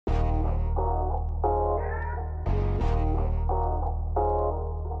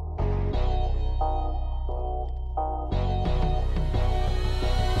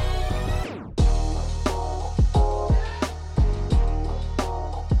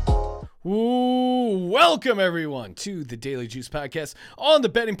Ooh, welcome everyone to the Daily Juice Podcast on the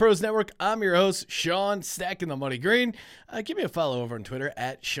Betting Pros Network. I'm your host, Sean, stacking the money green. Give me a follow over on Twitter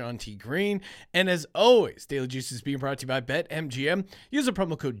at Sean T. Green. And as always, Daily Juice is being brought to you by BetMGM. Use the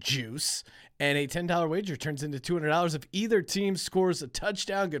promo code JUICE, and a $10 wager turns into $200 if either team scores a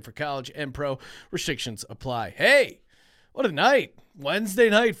touchdown. Good for college and pro. Restrictions apply. Hey, what a night. Wednesday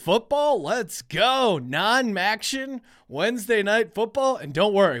night football. Let's go. Non-Maction Wednesday night football. And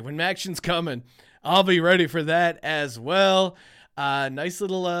don't worry, when Maction's coming, I'll be ready for that as well. Nice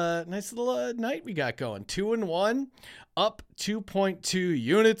little night we got going. 2-1, up 2.2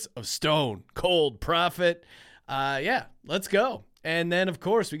 units of stone cold profit. Yeah, let's go. And then, of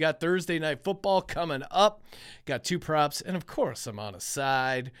course, we got Thursday night football coming up. Got two props. And, of course, I'm on a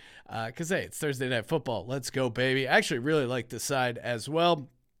side because, hey, it's Thursday night football. Let's go, baby. I actually really like this side as well.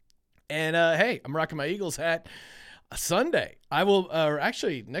 And, hey, I'm rocking my Eagles hat. Sunday, I will, or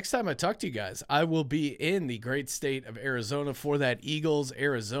actually, next time I talk to you guys, I will be in the great state of Arizona for that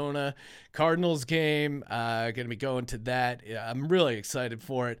Eagles-Arizona Cardinals game. Going to be going to that. Yeah, I'm really excited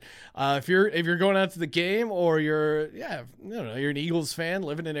for it. If you're going out to the game, or you're an Eagles fan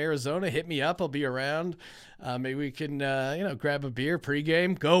living in Arizona, hit me up. I'll be around. Maybe we can grab a beer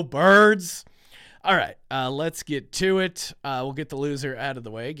pregame. Go Birds! All right, let's get to it. We'll get the loser out of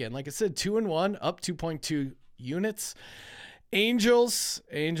the way again. Like I said, 2-1, up 2.2 units. Angels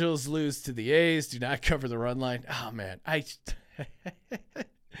lose to the A's, do not cover the run line. Oh man,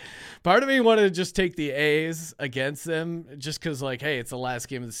 part of me wanted to just take the A's against them just because, like, hey, it's the last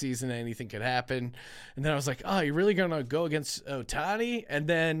game of the season, anything could happen. And then I was like, oh, you're really gonna go against Ohtani? And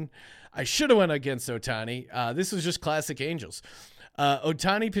then I should have went against Ohtani. This was just classic Angels.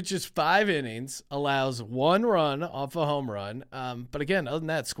 Ohtani pitches 5 innings, allows 1 run off a home run. But again, other than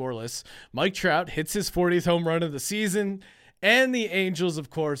that, scoreless. Mike Trout hits his 40th home run of the season. And the Angels, of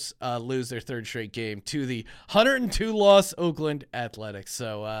course, lose their 3rd straight game to the 102-loss Oakland Athletics.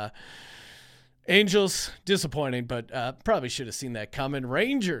 So, Angels, disappointing, but probably should have seen that coming.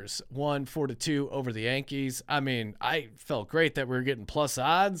 Rangers won 4-2 over the Yankees. I mean, I felt great that we were getting plus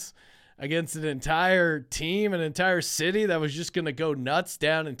odds against an entire team, an entire city that was just going to go nuts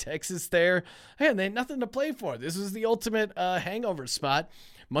down in Texas there. Man, they had nothing to play for. This was the ultimate hangover spot.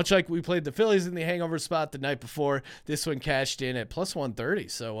 Much like we played the Phillies in the hangover spot the night before, this one cashed in at plus 130.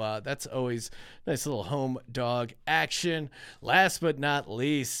 So that's always nice little home dog action. Last but not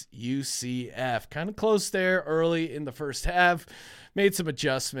least, UCF. Kind of close there early in the first half. Made some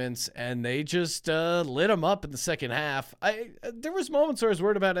adjustments, and they just lit them up in the second half. There was moments where I was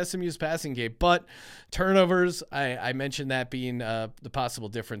worried about SMU's passing game, but turnovers, I mentioned that being the possible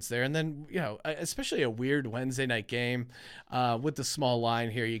difference there. And then, especially a weird Wednesday night game with the small line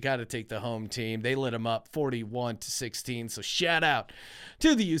here, you got to take the home team. They lit them up 41-16. So shout out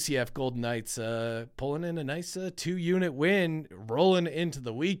to the UCF Golden Knights pulling in a nice 2-unit win, rolling into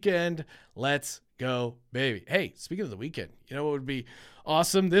the weekend. Let's go, baby. Hey, speaking of the weekend, you know what would be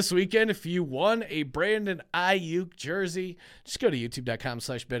awesome this weekend? If you won a Brandon Ayuk jersey, just go to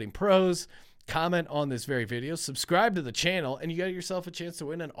youtube.com/bettingpros, comment on this very video, subscribe to the channel, and you got yourself a chance to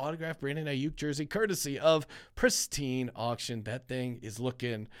win an autographed Brandon Ayuk jersey courtesy of Pristine Auction. That thing is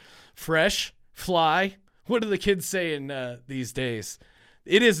looking fresh, fly. What are the kids saying these days?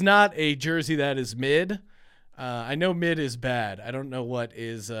 It is not a jersey that is mid. I know mid is bad. I don't know what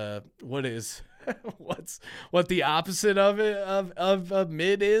is what the opposite of it of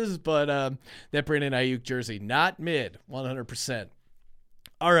mid is, but that Brandon Ayuk jersey, not mid, 100%.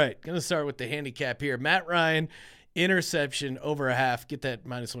 All right, gonna start with the handicap here. Matt Ryan, interception over a half. Get that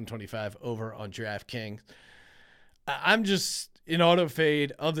minus 125 over on DraftKings. I'm just in auto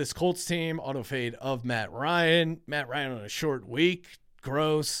fade of this Colts team, auto fade of Matt Ryan. Matt Ryan on a short week,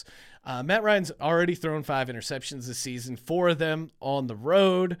 gross. Matt Ryan's already thrown 5 interceptions this season, 4 of them on the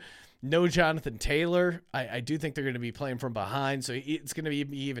road. No Jonathan Taylor. I do think they're going to be playing from behind, so it's going to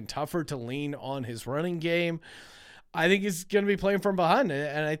be even tougher to lean on his running game. I think he's going to be playing from behind,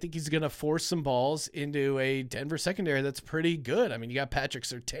 and I think he's going to force some balls into a Denver secondary that's pretty good. I mean, you got Patrick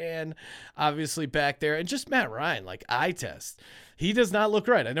Surtain obviously back there, and just Matt Ryan, like eye test. He does not look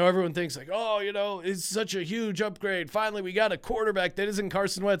right. I know everyone thinks like, oh, it's such a huge upgrade. Finally, we got a quarterback that isn't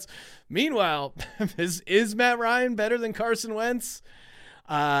Carson Wentz. Meanwhile, is Matt Ryan better than Carson Wentz?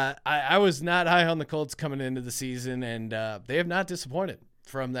 I was not high on the Colts coming into the season, and they have not disappointed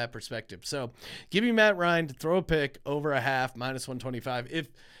from that perspective. So give me Matt Ryan to throw a pick over a half, minus 125. If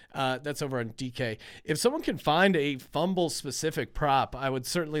that's over on DK. If someone can find a fumble-specific prop, I would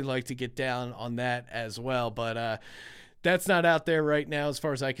certainly like to get down on that as well. But that's not out there right now as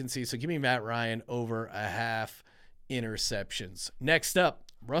far as I can see. So give me Matt Ryan over a half interceptions. Next up,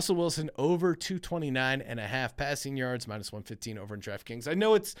 Russell Wilson over 229.5 passing yards, -115 over in DraftKings. I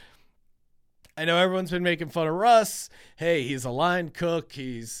know everyone's been making fun of Russ. Hey, he's a line cook.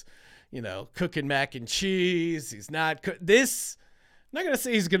 He's, cooking mac and cheese. He's not I'm not going to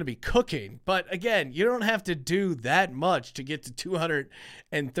say he's going to be cooking, but again, you don't have to do that much to get to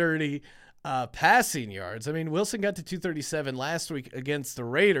 230 passing yards. I mean, Wilson got to 237 last week against the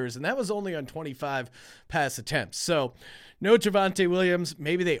Raiders, and that was only on 25 pass attempts. So no Javonte Williams.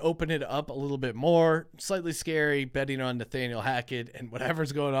 Maybe they open it up a little bit more. Slightly scary betting on Nathaniel Hackett and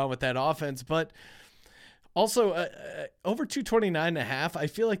whatever's going on with that offense. But also over 229.5, I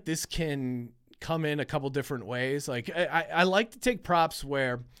feel like this can come in a couple different ways. Like I like to take props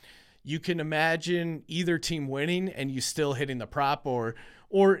where you can imagine either team winning and you still hitting the prop, or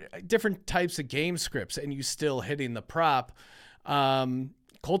different types of game scripts and you still hitting the prop.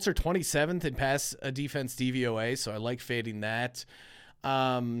 Colts are 27th in pass defense DVOA, so I like fading that.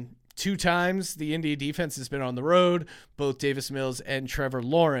 2 times the India defense has been on the road. Both Davis Mills and Trevor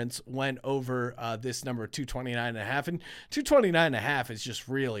Lawrence went over this number, 229.5, and 229.5 is just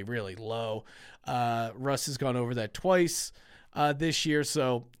really, really low. Russ has gone over that twice this year,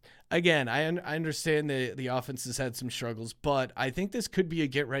 so again, I understand the offense has had some struggles, but I think this could be a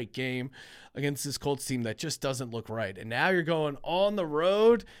get-right game against this Colts team that just doesn't look right. And now you're going on the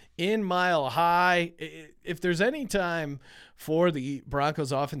road in Mile High. If there's any time for the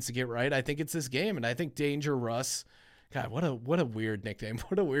Broncos offense to get right, I think it's this game. And I think Danger Russ, God, what a weird nickname.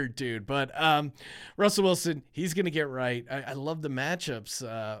 What a weird dude. But Russell Wilson, he's going to get right. I love the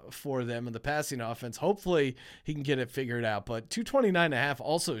matchups for them in the passing offense. Hopefully he can get it figured out. But 229.5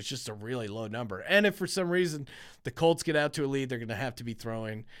 also is just a really low number. And if for some reason the Colts get out to a lead, they're going to have to be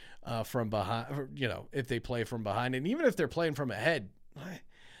throwing from behind, if they play from behind. And even if they're playing from ahead,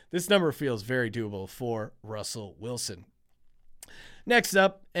 this number feels very doable for Russell Wilson. Next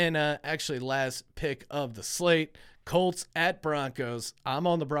up, and actually last pick of the slate, Colts at Broncos. I'm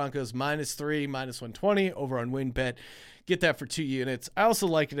on the Broncos -3, -120 over on WinBet. Get that for 2 units. I also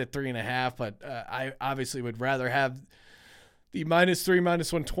like it at 3.5, but I obviously would rather have the -3,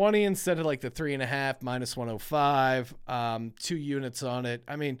 -120 instead of like the 3.5, -105. 2 units on it.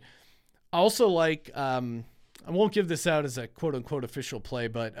 I mean, I also like, I won't give this out as a quote unquote official play,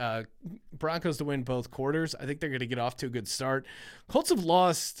 but Broncos to win both quarters. I think they're going to get off to a good start. Colts have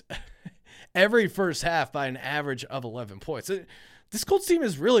lost every first half by an average of 11 points. This Colts team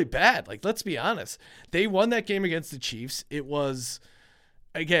is really bad. Like, let's be honest. They won that game against the Chiefs. It was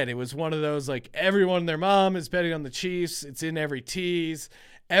one of those, like, everyone and their mom is betting on the Chiefs. It's in every tease.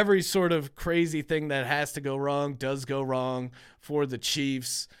 Every sort of crazy thing that has to go wrong does go wrong for the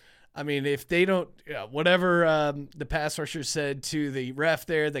Chiefs. I mean, if they don't, whatever the pass rusher said to the ref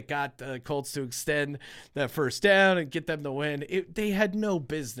there that got the Colts to extend that first down and get them to win, they had no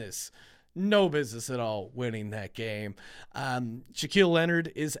business at all winning that game. Shaquille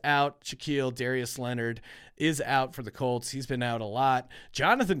Leonard is out. Darius Leonard is out for the Colts. He's been out a lot.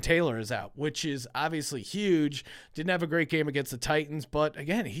 Jonathan Taylor is out, which is obviously huge. Didn't have a great game against the Titans, but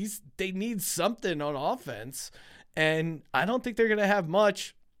again, they need something on offense, and I don't think they're going to have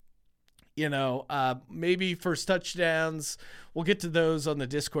much. Maybe first touchdowns. We'll get to those on the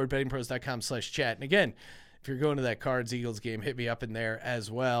Discord, bettingpros.com/chat. And again, if you're going to that Cards-Eagles game, hit me up in there as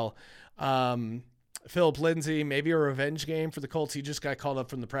well. Phillip Lindsay, maybe a revenge game for the Colts. He just got called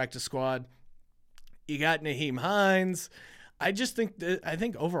up from the practice squad. You got Naheem Hines. I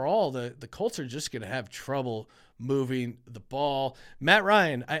think overall the Colts are just going to have trouble moving the ball. Matt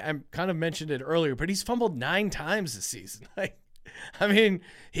Ryan, I kind of mentioned it earlier, but he's fumbled 9 times this season. I mean,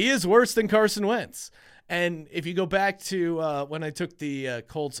 he is worse than Carson Wentz. And if you go back to when I took the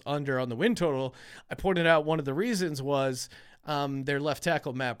Colts under on the win total, I pointed out one of the reasons was their left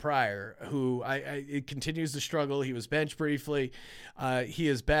tackle, Matt Pryor, who it continues to struggle. He was benched briefly. He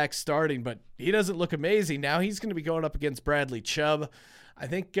is back starting, but he doesn't look amazing. Now he's going to be going up against Bradley Chubb. I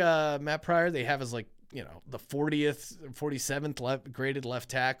think Matt Pryor they have as the 47th graded left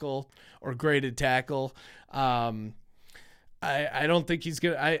tackle or graded tackle. I don't think he's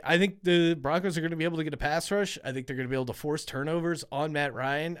going to – I think the Broncos are going to be able to get a pass rush. I think they're going to be able to force turnovers on Matt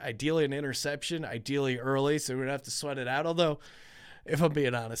Ryan, ideally an interception, ideally early, so we're going to have to sweat it out. Although, if I'm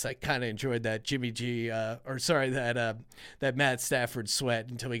being honest, I kind of enjoyed that that Matt Stafford sweat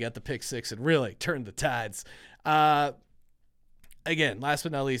until he got the pick six and really turned the tides. Again, last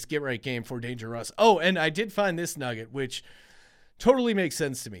but not least, get right game for Danger Russ. Oh, and I did find this nugget, which – totally makes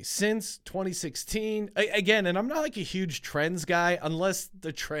sense to me. Since 2016, again, and I'm not like a huge trends guy unless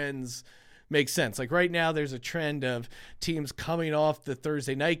the trends make sense. Like right now, there's a trend of teams coming off the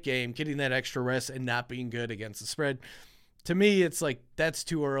Thursday night game, getting that extra rest and not being good against the spread. To me, it's like, that's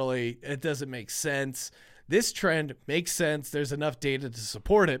too early. It doesn't make sense. This trend makes sense. There's enough data to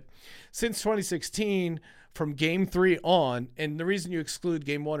support it. Since 2016, from game 3 on, and the reason you exclude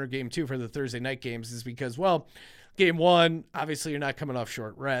game 1 or game 2 for the Thursday night games is because, well, game 1, obviously you're not coming off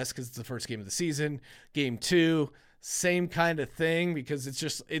short rest because it's the first game of the season. Game 2, same kind of thing because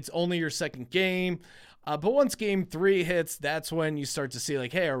it's only your second game. But once game 3 hits, that's when you start to see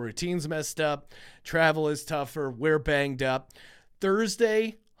like, hey, our routine's messed up. Travel is tougher. We're banged up.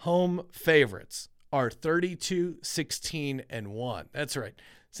 Thursday home favorites are 32-16-1. That's right.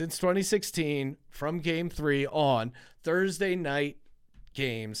 Since 2016, from game 3 on, Thursday night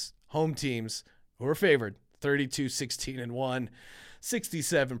games, home teams who are favored, 32-16-1,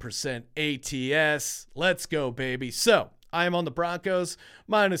 67% ATS. Let's go, baby. So I am on the Broncos,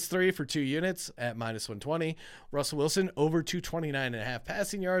 -3 for 2 units at -120. Russell Wilson, over 229.5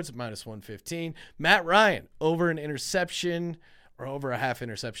 passing yards, -115. Matt Ryan, over an interception, or over a half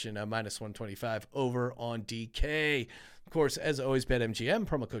interception, -125 over on DK. Of course, as always, BetMGM,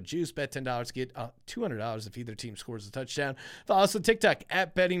 promo code JUICE, bet $10, get $200 if either team scores a touchdown. Follow us on TikTok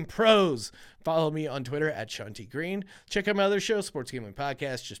at Betting Pros. Follow me on Twitter at Sean T. Green. Check out my other show, Sports Gambling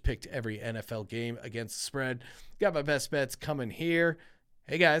Podcast. Just picked every NFL game against the spread. Got my best bets coming here.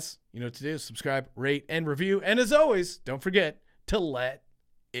 Hey, guys, you know what to do. Subscribe, rate, and review. And as always, don't forget to let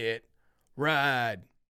it ride.